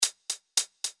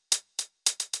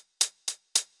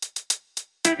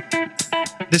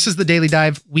This is the Daily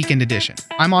Dive Weekend Edition.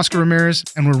 I'm Oscar Ramirez,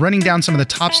 and we're running down some of the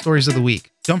top stories of the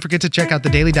week. Don't forget to check out the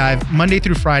Daily Dive Monday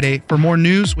through Friday for more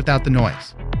news without the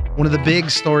noise. One of the big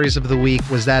stories of the week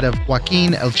was that of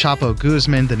Joaquin El Chapo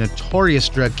Guzman, the notorious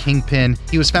drug kingpin.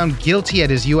 He was found guilty at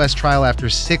his U.S. trial after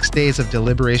 6 days of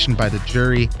deliberation by the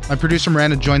jury. My producer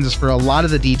Miranda joins us for a lot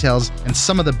of the details and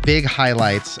some of the big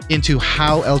highlights into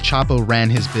how El Chapo ran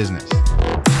his business.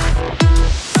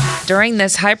 During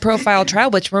this high-profile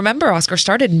trial, which, remember, Oscar,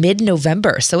 started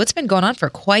mid-November, so it's been going on for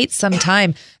quite some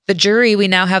time. The jury, we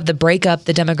now have the breakup,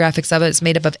 the demographics of it. It's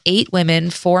made up of 8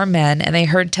 women, 4 men, and they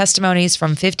heard testimonies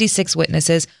from 56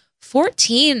 witnesses.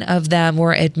 14 of them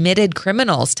were admitted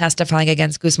criminals testifying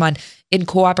against Guzman in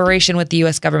cooperation with the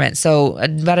U.S. government. So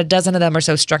about a dozen of them or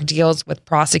so struck deals with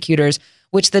prosecutors,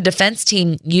 which the defense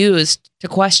team used to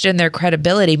question their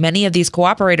credibility. Many of these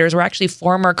cooperators were actually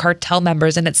former cartel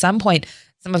members, and at some point,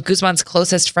 some of Guzman's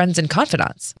closest friends and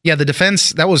confidants. Yeah, the defense,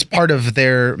 that was part of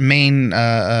their main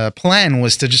plan,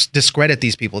 was to just discredit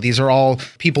these people. These are all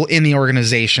people in the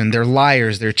organization. They're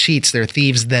liars, they're cheats, they're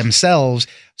thieves themselves,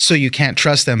 so you can't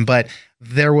trust them. But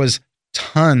there was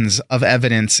tons of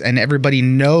evidence, and everybody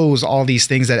knows all these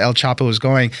things that El Chapo was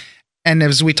going. And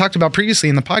as we talked about previously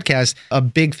in the podcast, a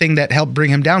big thing that helped bring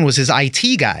him down was his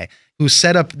IT guy, who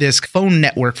set up this phone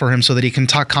network for him so that he can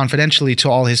talk confidentially to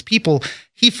all his people.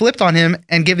 He flipped on him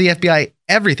and gave the FBI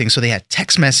everything. So they had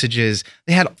text messages,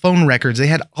 they had phone records, they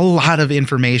had a lot of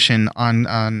information on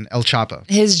El Chapo.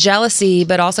 His jealousy,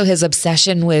 but also his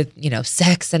obsession with,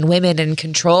 sex and women and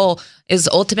control is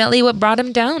ultimately what brought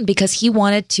him down, because he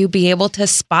wanted to be able to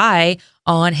spy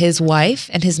on his wife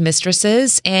and his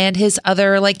mistresses and his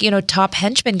other, top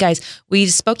henchmen guys. We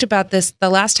spoke about this the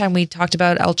last time we talked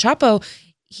about El Chapo.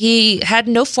 He had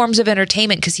no forms of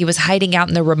entertainment because he was hiding out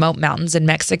in the remote mountains in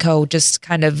Mexico, just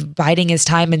kind of biding his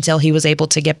time until he was able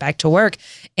to get back to work.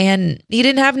 And he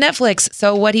didn't have Netflix.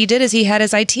 So what he did is he had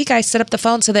his IT guy set up the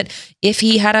phone so that if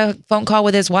he had a phone call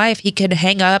with his wife, he could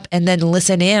hang up and then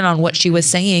listen in on what she was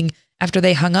saying after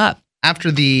they hung up.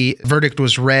 After the verdict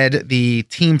was read, the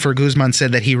team for Guzman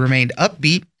said that he remained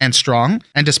upbeat and strong.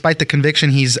 And despite the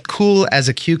conviction, he's cool as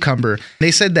a cucumber.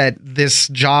 They said that this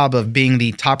job of being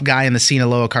the top guy in the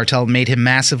Sinaloa cartel made him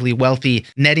massively wealthy,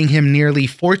 netting him nearly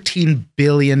 $14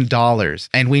 billion.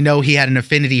 And we know he had an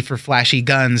affinity for flashy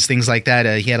guns, things like that.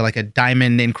 He had a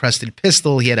diamond-encrusted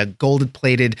pistol. He had a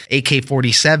gold-plated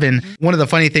AK-47. One of the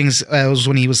funny things was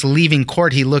when he was leaving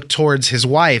court, he looked towards his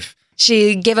wife.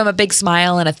 She gave him a big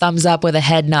smile and a thumbs up with a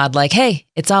head nod like, hey,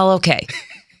 it's all okay.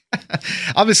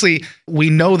 Obviously,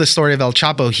 we know the story of El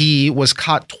Chapo. He was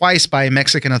caught twice by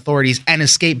Mexican authorities and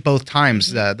escaped both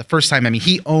times. The first time,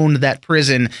 he owned that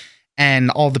prison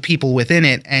and all the people within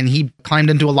it, and he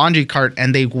climbed into a laundry cart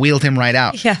and they wheeled him right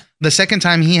out. Yeah. The second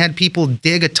time, he had people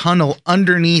dig a tunnel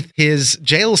underneath his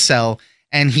jail cell,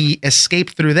 and he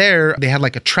escaped through there. They had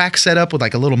a track set up with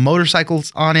a little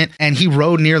motorcycles on it. And he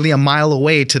rode nearly a mile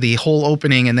away to the whole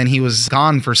opening. And then he was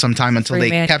gone for some time until they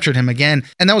captured him again.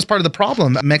 And that was part of the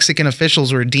problem. Mexican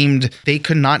officials were deemed they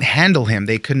could not handle him.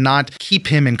 They could not keep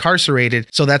him incarcerated.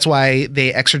 So that's why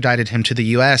they extradited him to the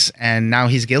U.S. And now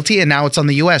he's guilty. And now it's on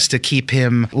the U.S. to keep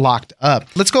him locked up.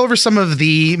 Let's go over some of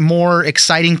the more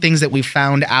exciting things that we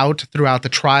found out throughout the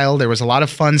trial. There was a lot of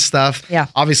fun stuff. Yeah.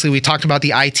 Obviously, we talked about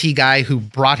the IT guy who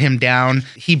brought him down.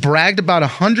 He bragged about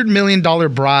 $100 million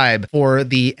bribe for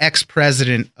the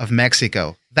ex-president of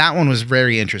Mexico. That one was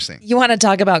very interesting. You want to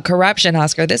talk about corruption,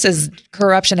 Oscar? This is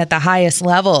corruption at the highest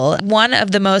level. One of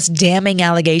the most damning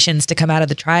allegations to come out of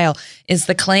the trial is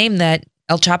the claim that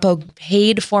El Chapo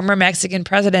paid former Mexican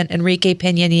President Enrique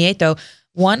Peña Nieto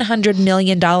 $100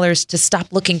 million to stop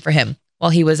looking for him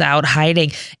while he was out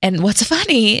hiding. And what's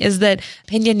funny is that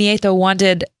Peña Nieto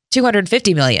wanted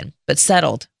 $250 million, but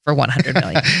settled for $100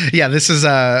 million. Yeah, this is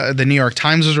the New York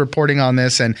Times was reporting on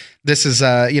this, and this is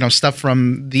stuff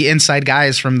from the inside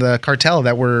guys from the cartel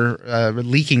that were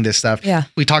leaking this stuff. Yeah,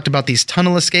 we talked about these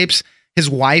tunnel escapes. His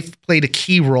wife played a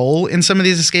key role in some of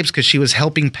these escapes because she was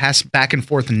helping pass back and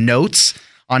forth notes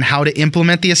on how to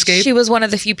implement the escape. She was one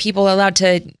of the few people allowed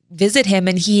to visit him,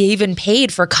 and he even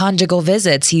paid for conjugal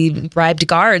visits. He bribed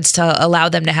guards to allow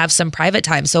them to have some private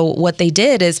time. So what they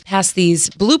did is pass these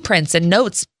blueprints and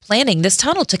notes planning. This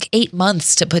tunnel took 8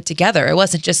 months to put together. It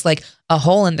wasn't just a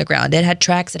hole in the ground. It had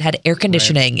tracks. It had air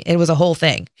conditioning. Right. It was a whole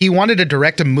thing. He wanted to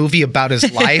direct a movie about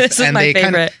his life, and they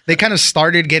kind of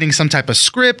started getting some type of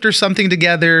script or something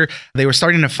together. They were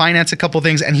starting to finance a couple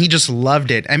things, and he just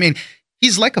loved it.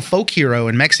 He's like a folk hero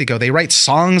in Mexico. They write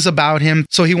songs about him.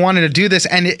 So he wanted to do this.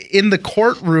 And in the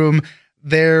courtroom,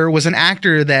 there was an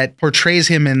actor that portrays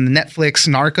him in the Netflix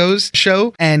Narcos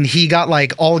show, and he got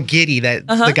like all giddy that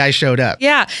the guy showed up.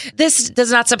 Yeah. This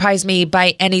does not surprise me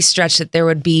by any stretch that there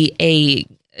would be a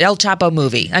El Chapo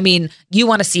movie. I mean, you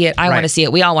want to see it. I want to see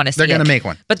it. We all want to see it. They're going to make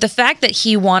one. But the fact that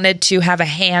he wanted to have a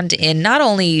hand in not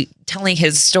only telling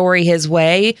his story his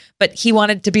way, but he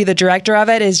wanted to be the director of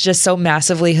it is just so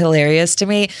massively hilarious to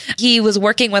me. He was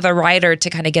working with a writer to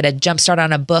kind of get a jump start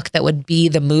on a book that would be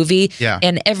the movie. Yeah.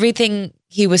 And everything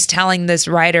he was telling this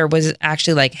writer was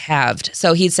actually like halved.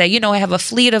 So he'd say, I have a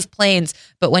fleet of planes.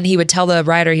 But when he would tell the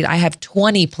writer, I have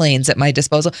 20 planes at my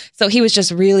disposal. So he was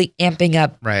just really amping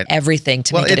up everything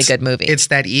to make it a good movie. It's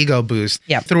that ego boost.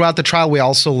 Yeah. Throughout the trial, we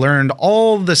also learned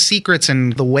all the secrets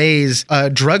and the ways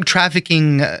drug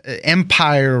trafficking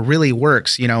empire really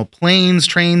works. Planes,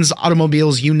 trains,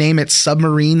 automobiles, you name it,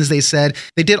 submarines, they said.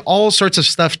 They did all sorts of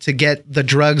stuff to get the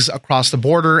drugs across the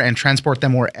border and transport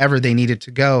them wherever they needed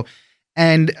to go.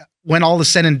 And when all is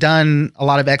said and done, a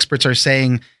lot of experts are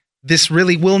saying this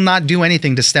really will not do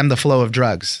anything to stem the flow of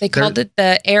drugs. They called it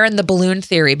the air in the balloon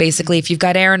theory. Basically, if you've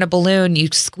got air in a balloon, you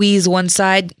squeeze one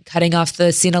side, cutting off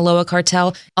the Sinaloa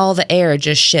cartel, all the air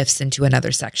just shifts into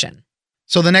another section.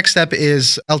 So the next step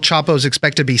is El Chapo is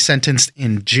expected to be sentenced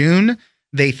in June.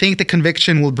 They think the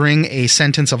conviction will bring a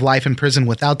sentence of life in prison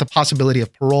without the possibility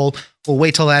of parole. We'll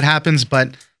wait till that happens.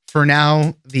 But for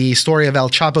now, the story of El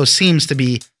Chapo seems to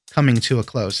be coming to a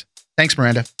close. Thanks,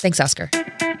 Miranda. Thanks, Oscar.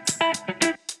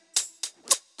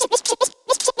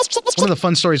 One of the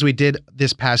fun stories we did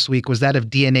this past week was that of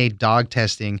DNA dog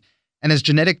testing. And as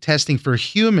genetic testing for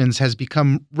humans has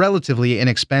become relatively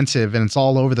inexpensive and it's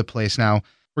all over the place now,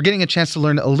 we're getting a chance to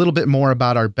learn a little bit more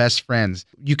about our best friends.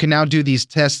 You can now do these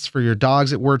tests for your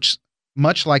dogs. It works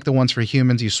much like the ones for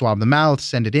humans. You swab the mouth,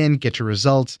 send it in, get your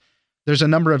results. There's a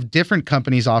number of different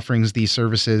companies offering these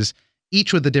services,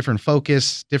 each with a different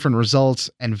focus, different results,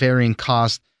 and varying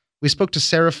cost. We spoke to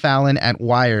Sarah Fallon at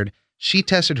Wired. She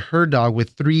tested her dog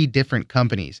with 3 different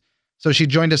companies. So she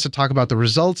joined us to talk about the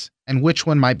results and which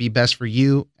one might be best for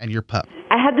you and your pup.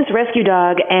 I had this rescue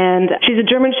dog, and she's a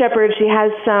German Shepherd. She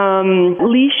has some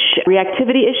leash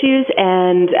reactivity issues,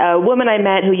 and a woman I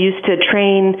met who used to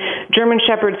train German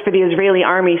Shepherds for the Israeli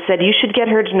army said, you should get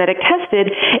her genetic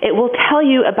tested. It will tell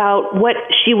you about what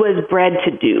she was bred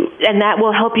to do, and that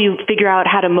will help you figure out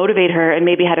how to motivate her and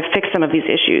maybe how to fix some of these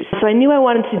issues. So I knew I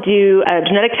wanted to do a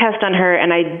genetic test on her,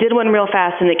 and I did one real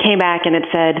fast, and it came back, and it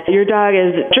said, your dog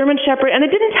is German Shepherd, and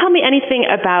it didn't tell me anything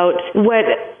about what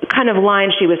kind of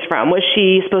line she was from. Was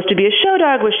she supposed to be a show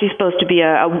dog? Was she supposed to be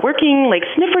a working,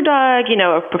 sniffer dog,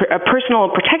 a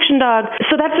personal protection dog?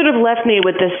 So that sort of left me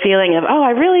with this feeling of,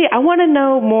 I want to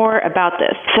know more about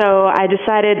this. So I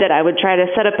decided that I would try to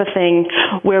set up a thing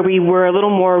where we were a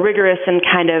little more rigorous and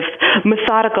kind of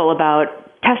methodical about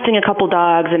testing a couple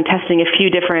dogs and testing a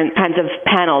few different kinds of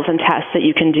panels and tests that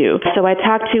you can do. So I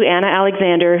talked to Anna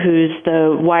Alexander, who's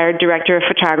the Wired director of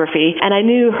photography, and I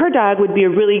knew her dog would be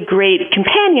a really great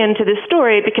companion to this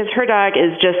story because her dog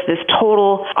is just this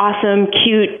total, awesome,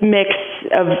 cute mix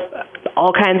of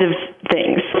all kinds of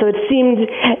things. So it seemed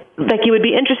like it would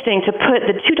be interesting to put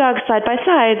the 2 dogs side by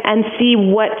side and see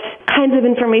what kinds of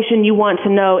information you want to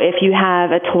know if you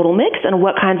have a total mix and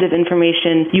what kinds of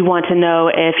information you want to know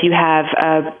if you have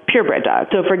a purebred dog.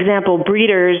 So, for example,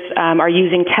 breeders are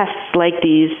using tests like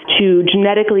these to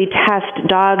genetically test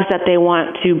dogs that they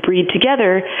want to breed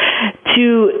together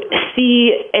to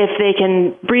see if they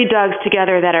can breed dogs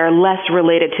together that are less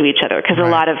related to each other, because a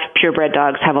lot of purebred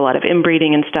dogs have a lot of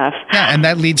inbreeding and stuff. Yeah, and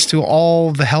that leads to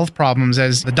all the health problems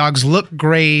as the dogs look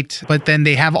great, but then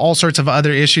they have all sorts of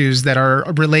other issues that are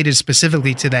related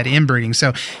specifically to that inbreeding.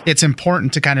 So it's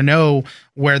important to kind of know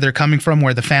where they're coming from,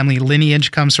 where the family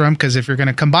lineage comes from, because if you're going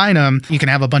to combine them, you can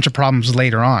have a bunch of problems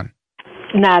later on.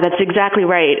 No, that's exactly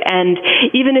right. And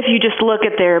even if you just look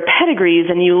at their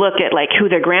pedigrees and you look at who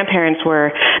their grandparents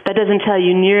were, that doesn't tell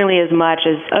you nearly as much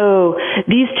as,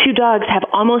 these 2 dogs have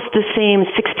almost the same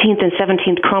 16th and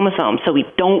 17th chromosomes, so we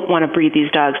don't want to breed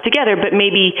these dogs together, but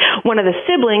maybe one of the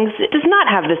siblings does not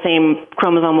have the same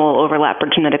chromosomal overlap or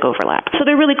genetic overlap. So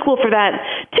they're really cool for that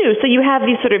too. So you have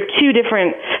these sort of 2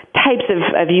 different types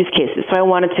of use cases. So I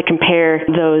wanted to compare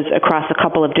those across a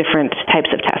couple of different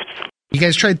types of tests. You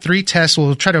guys tried 3 tests.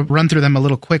 We'll try to run through them a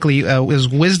little quickly. It was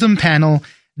Wisdom Panel,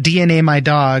 DNA My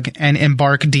Dog, and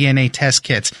Embark DNA test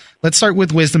kits. Let's start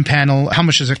with Wisdom Panel. How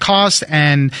much does it cost?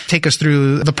 And take us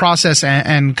through the process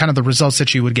and kind of the results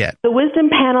that you would get. The Wisdom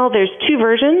Panel, there's 2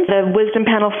 versions. The Wisdom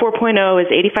Panel 4.0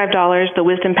 is $85. The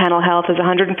Wisdom Panel Health is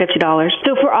 $150.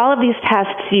 So for all of these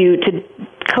tests, to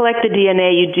collect the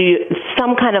DNA, you do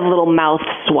some kind of little mouth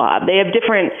swab. They have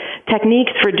different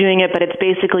techniques for doing it, but it's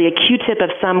basically a Q-tip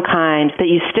of some kind that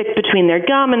you stick between their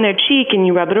gum and their cheek, and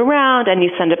you rub it around, and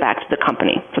you send it back to the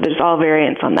company. So there's all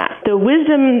variants on that. The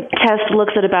Wisdom test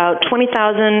looks at about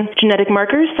 20,000 genetic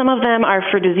markers. Some of them are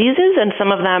for diseases, and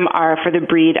some of them are for the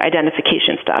breed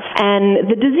identification stuff. And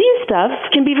the disease stuff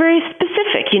can be very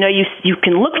specific. You know, you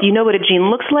can look, you know what a gene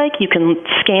looks like, you can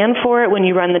scan for it when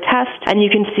you run the test, and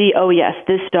you can see, oh yes,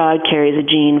 this dog carries a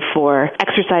gene for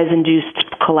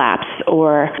exercise-induced collapse,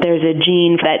 or there's a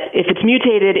gene that, if it's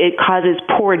mutated, it causes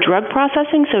poor drug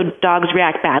processing, so dogs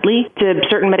react badly to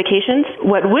certain medications.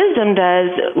 What Wisdom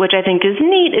does, which I think is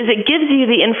neat, is it gives you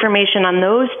the information on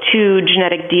those two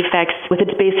genetic defects with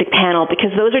its basic panel,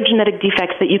 because those are genetic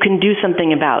defects that you can do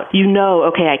something about. You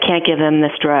know, okay, I can't give them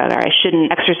this drug, or I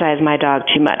shouldn't exercise my dog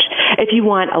too much. If you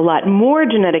want a lot more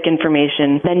genetic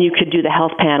information, then you could do the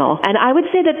health panel. And I would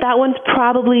say that one's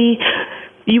probably,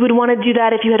 you would want to do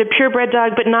that if you had a purebred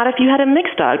dog, but not if you had a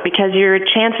mixed dog, because your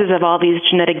chances of all these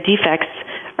genetic defects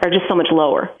are just so much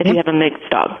lower if you have a mixed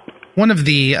dog. One of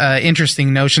the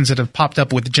interesting notions that have popped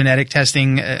up with genetic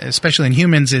testing, especially in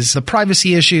humans, is the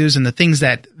privacy issues and the things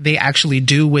that they actually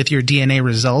do with your DNA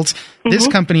results. Mm-hmm. This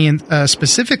company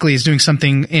specifically is doing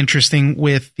something interesting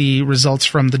with the results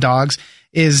from the dogs,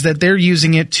 is that they're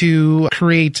using it to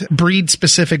create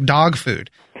breed-specific dog food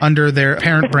under their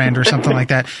parent brand or something like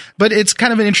that. But it's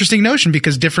kind of an interesting notion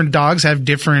because different dogs have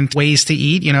different ways to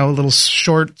eat. You know, a little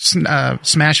short,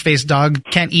 smash-faced dog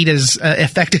can't eat as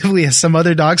effectively as some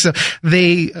other dogs. So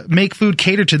they make food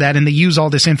cater to that, and they use all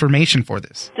this information for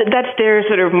this. That's their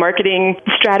sort of marketing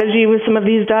strategy with some of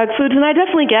these dog foods. And I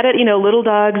definitely get it. You know, little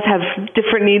dogs have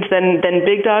different needs than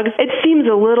big dogs. It seems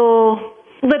a little...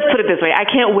 Let's put it this way. I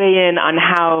can't weigh in on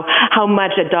how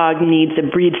much a dog needs a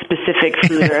breed-specific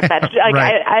food, or if that's like,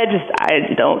 right. I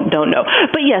don't know.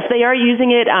 But yes, they are using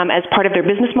it as part of their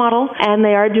business model, and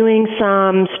they are doing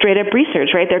some straight-up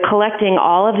research, right? They're collecting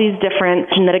all of these different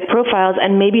genetic profiles,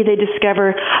 and maybe they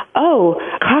discover, oh,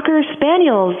 Cocker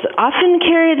Spaniels often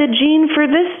carry the gene for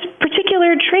this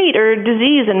particular trait or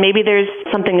disease, and maybe there's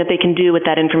something that they can do with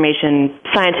that information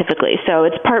scientifically. So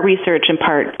it's part research and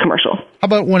part commercial. How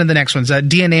about one of the next ones?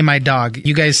 DNA My Dog.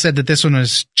 You guys said that this one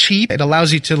was cheap. It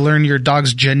allows you to learn your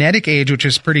dog's genetic age, which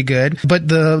is pretty good, but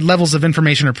the levels of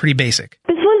information are pretty basic.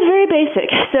 This one's very basic.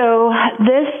 So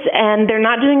and they're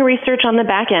not doing research on the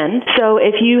back end. So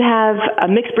if you have a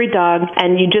mixed breed dog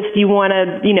and you want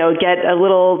to, get a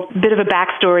little bit of a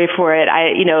backstory for it,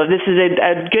 this is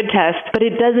a good test, but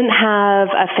it doesn't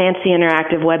have a fancy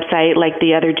interactive website like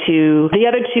the other two. The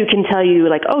other two can tell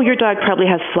you, like, oh, your dog probably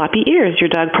has floppy ears.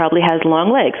 Your dog probably has long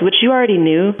legs, which you already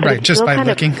knew. Right, just by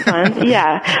looking. Fun.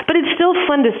 Yeah, but it's still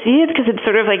fun to see it because it's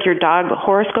sort of like your dog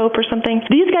horoscope or something.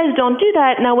 These guys don't do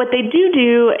that. Now, what they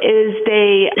do is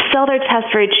they sell their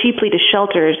tests very cheaply to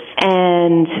shelters,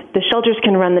 and the shelters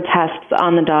can run the tests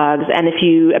on the dogs. And if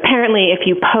you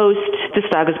post, this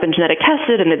dog has been genetic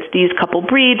tested and it's these couple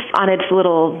breeds on its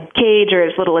little cage or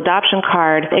its little adoption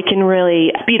card, it can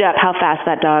really speed up how fast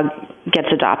that dog gets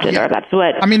adopted. Yeah. Or that's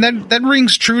what I mean. That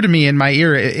rings true to me in my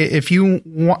ear. If you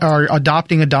are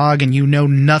adopting a dog and you know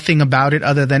nothing about it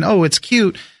other than, oh, it's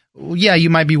cute, yeah, you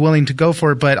might be willing to go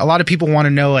for it, but a lot of people want to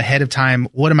know ahead of time,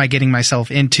 what am I getting myself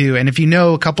into? And if you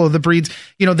know a couple of the breeds,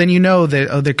 then you know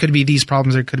that there could be these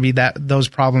problems, there could be those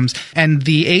problems. And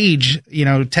the age,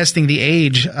 testing the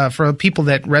age for people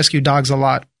that rescue dogs a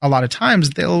lot of times,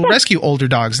 they'll rescue older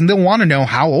dogs and they'll want to know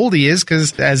how old he is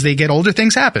because as they get older,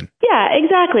 things happen. Yeah,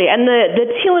 exactly. And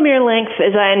the telomere length,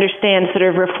 as I understand, sort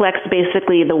of reflects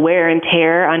basically the wear and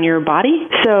tear on your body.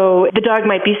 So the dog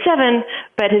might be 7,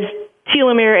 but his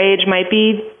telomere age might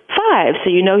be 5, so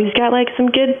he's got like some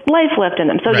good life left in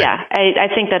him. So right. Yeah,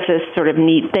 I think that's a sort of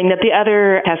neat thing that the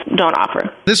other tests don't offer.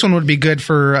 This one would be good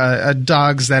for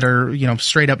dogs that are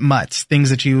straight up mutts, things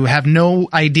that you have no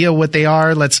idea what they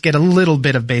are. Let's get a little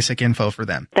bit of basic info for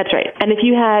them. That's right. And if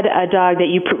you had a dog that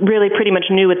you really pretty much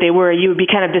knew what they were, you would be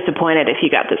kind of disappointed if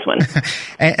you got this one.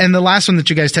 And the last one that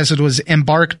you guys tested was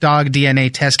Embark Dog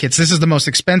DNA Test Kits. This is the most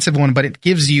expensive one, but it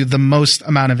gives you the most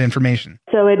amount of information.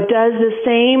 So it does the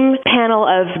same panel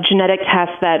of genetic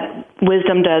tests that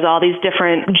Wisdom does, all these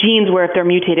different genes where if they're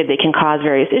mutated, they can cause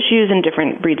various issues in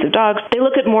different breeds of dogs. They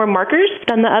look at more markers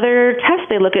than the other tests.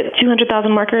 They look at 200,000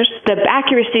 markers. The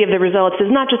accuracy of the results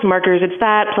is not just markers, it's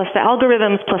that plus the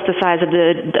algorithms plus the size of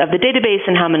the database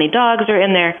and how many dogs are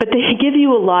in there. But they give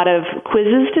you a lot of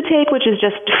quizzes to take, which is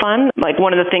just fun. Like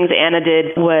one of the things Anna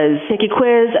did was take a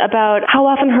quiz about how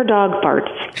often her dog farts.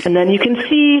 And then you can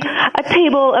see a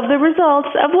table of the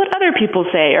results of what other people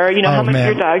say, or how much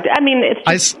your dog.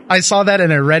 I saw that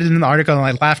and I read it in the article and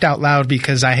I laughed out loud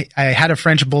because I had a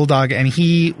French bulldog and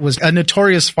he was a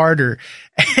notorious farter.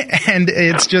 And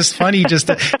it's just funny.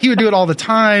 He would do it all the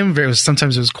time.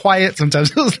 Sometimes it was quiet,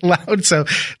 sometimes it was loud. So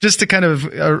just to kind of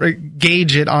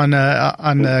gauge it on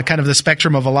kind of the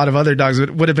spectrum of a lot of other dogs,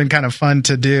 it would have been kind of fun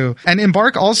to do. And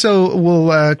Embark also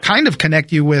will kind of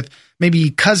connect you with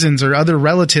maybe cousins or other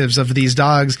relatives of these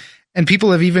dogs. And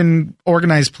people have even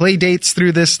organized play dates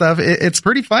through this stuff. It's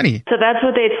pretty funny. So that's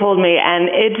what they told me, and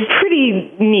it's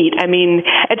pretty neat. I mean,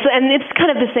 it's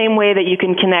kind of the same way that you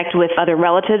can connect with other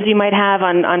relatives you might have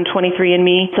on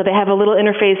 23andMe. So they have a little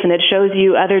interface, and it shows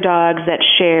you other dogs that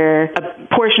share a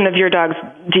portion of your dog's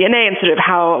DNA and sort of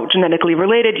how genetically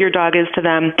related your dog is to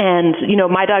them. And,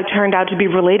 my dog turned out to be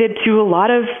related to a lot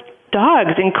of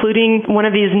dogs, including one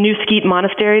of these New Skeet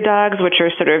Monastery dogs, which are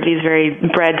sort of these very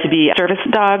bred to be service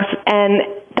dogs. And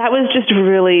that was just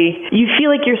really, you feel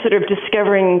like you're sort of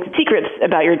discovering secrets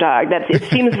about your dog. It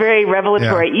seems very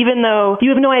revelatory, even though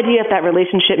you have no idea if that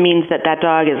relationship means that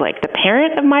dog is like the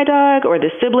parent of my dog or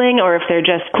the sibling, or if they're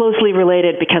just closely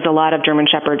related, because a lot of German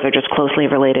Shepherds are just closely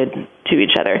related to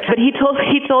each other. But he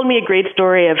told me a great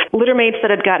story of littermates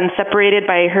that had gotten separated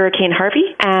by Hurricane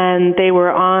Harvey, and they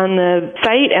were on the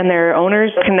site and their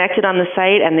owners connected on the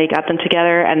site, and they got them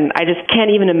together, and I just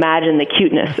can't even imagine the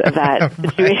cuteness of that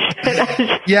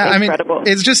situation. Yeah, incredible. I mean,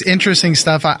 it's just interesting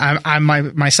stuff.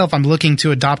 I'm looking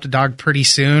to adopt a dog pretty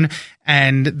soon,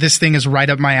 and this thing is right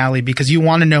up my alley because you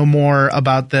want to know more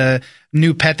about the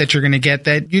new pet that you're going to get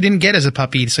that you didn't get as a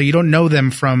puppy, so you don't know them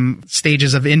from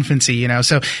stages of infancy,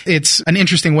 So it's an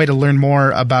interesting way to learn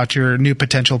more about your new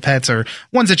potential pets or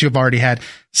ones that you've already had.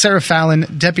 Sarah Fallon,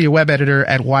 Deputy Web Editor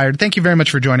at Wired, thank you very much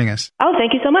for joining us. Oh,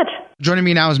 thank you so much. Joining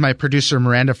me now is my producer,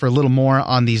 Miranda, for a little more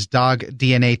on these dog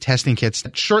DNA testing kits.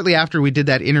 Shortly after we did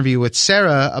that interview with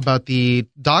Sarah about the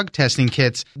dog testing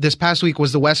kits, this past week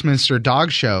was the Westminster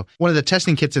Dog Show. One of the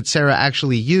testing kits that Sarah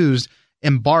actually used,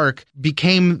 Embark,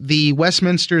 became the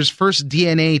Westminster's first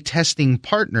DNA testing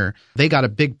partner. They got a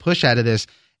big push out of this.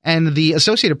 And the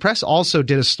Associated Press also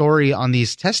did a story on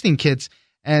these testing kits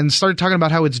and started talking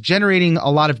about how it's generating a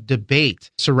lot of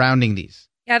debate surrounding these.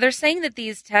 Yeah, they're saying that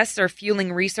these tests are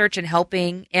fueling research and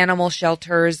helping animal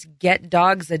shelters get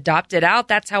dogs adopted out.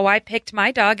 That's how I picked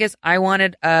my dog. Is I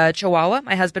wanted a Chihuahua.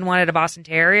 My husband wanted a Boston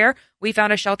Terrier. We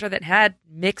found a shelter that had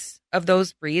mix of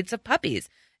those breeds of puppies.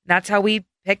 That's how we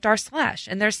picked our Slash.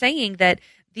 And they're saying that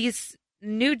these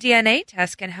new DNA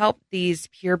tests can help these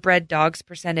purebred dogs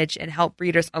percentage and help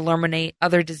breeders eliminate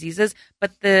other diseases.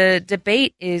 But the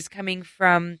debate is coming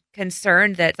from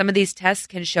concern that some of these tests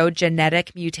can show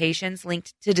genetic mutations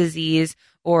linked to disease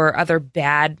or other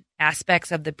bad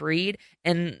aspects of the breed.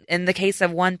 And in the case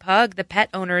of one pug, the pet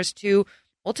owners to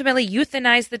ultimately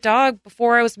euthanized the dog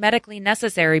before it was medically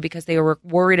necessary because they were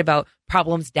worried about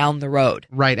problems down the road.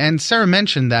 Right. And Sarah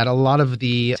mentioned that a lot of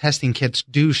the testing kits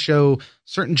do show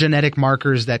certain genetic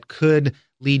markers that could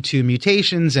lead to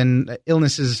mutations and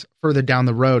illnesses further down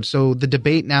the road. So the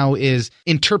debate now is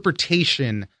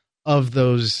interpretation of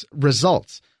those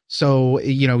results. So,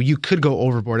 you could go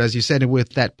overboard, as you said,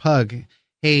 with that pug.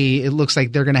 Hey, it looks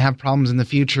like they're going to have problems in the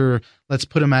future. Let's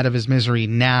put him out of his misery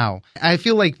now. I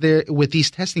feel like with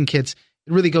these testing kits,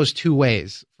 it really goes two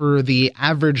ways. For the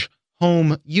average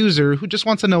home user who just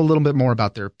wants to know a little bit more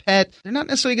about their pet, they're not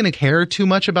necessarily going to care too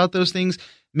much about those things.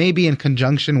 Maybe in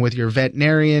conjunction with your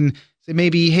veterinarian, say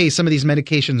maybe, hey, some of these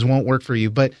medications won't work for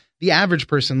you. But the average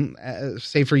person,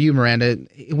 say for you, Miranda,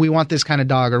 we want this kind of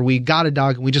dog, or we got a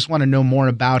dog and we just want to know more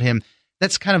about him.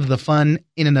 That's kind of the fun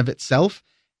in and of itself.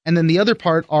 And then the other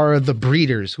part are the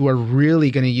breeders who are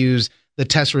really going to use the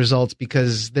test results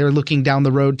because they're looking down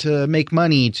the road to make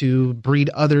money, to breed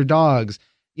other dogs.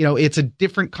 It's a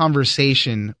different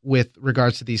conversation with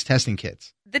regards to these testing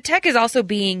kits. The tech is also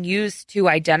being used to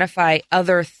identify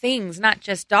other things, not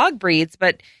just dog breeds,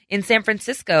 but in San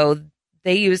Francisco,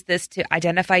 they use this to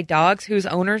identify dogs whose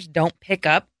owners don't pick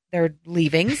up their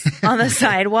leavings on the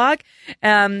sidewalk.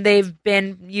 They've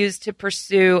been used to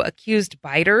pursue accused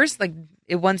biters. Like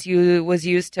it once was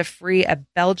used to free a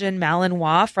Belgian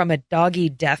Malinois from a doggy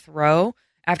death row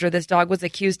after this dog was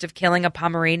accused of killing a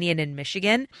Pomeranian in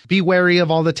Michigan. Be wary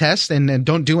of all the tests and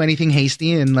don't do anything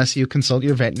hasty unless you consult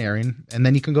your veterinarian, and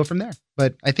then you can go from there.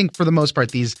 But I think for the most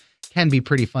part, these can be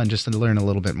pretty fun just to learn a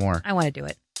little bit more. I want to do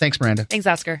it. Thanks, Miranda. Thanks,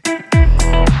 Oscar.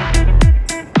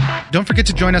 Don't forget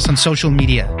to join us on social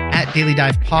media at Daily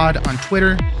Dive Pod on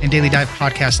Twitter and Daily Dive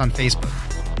Podcast on Facebook.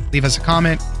 Leave us a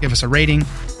comment, give us a rating,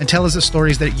 and tell us the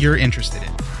stories that you're interested in.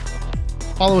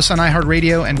 Follow us on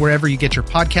iHeartRadio and wherever you get your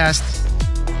podcasts.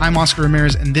 I'm Oscar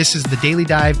Ramirez, and this is the Daily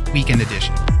Dive Weekend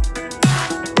Edition.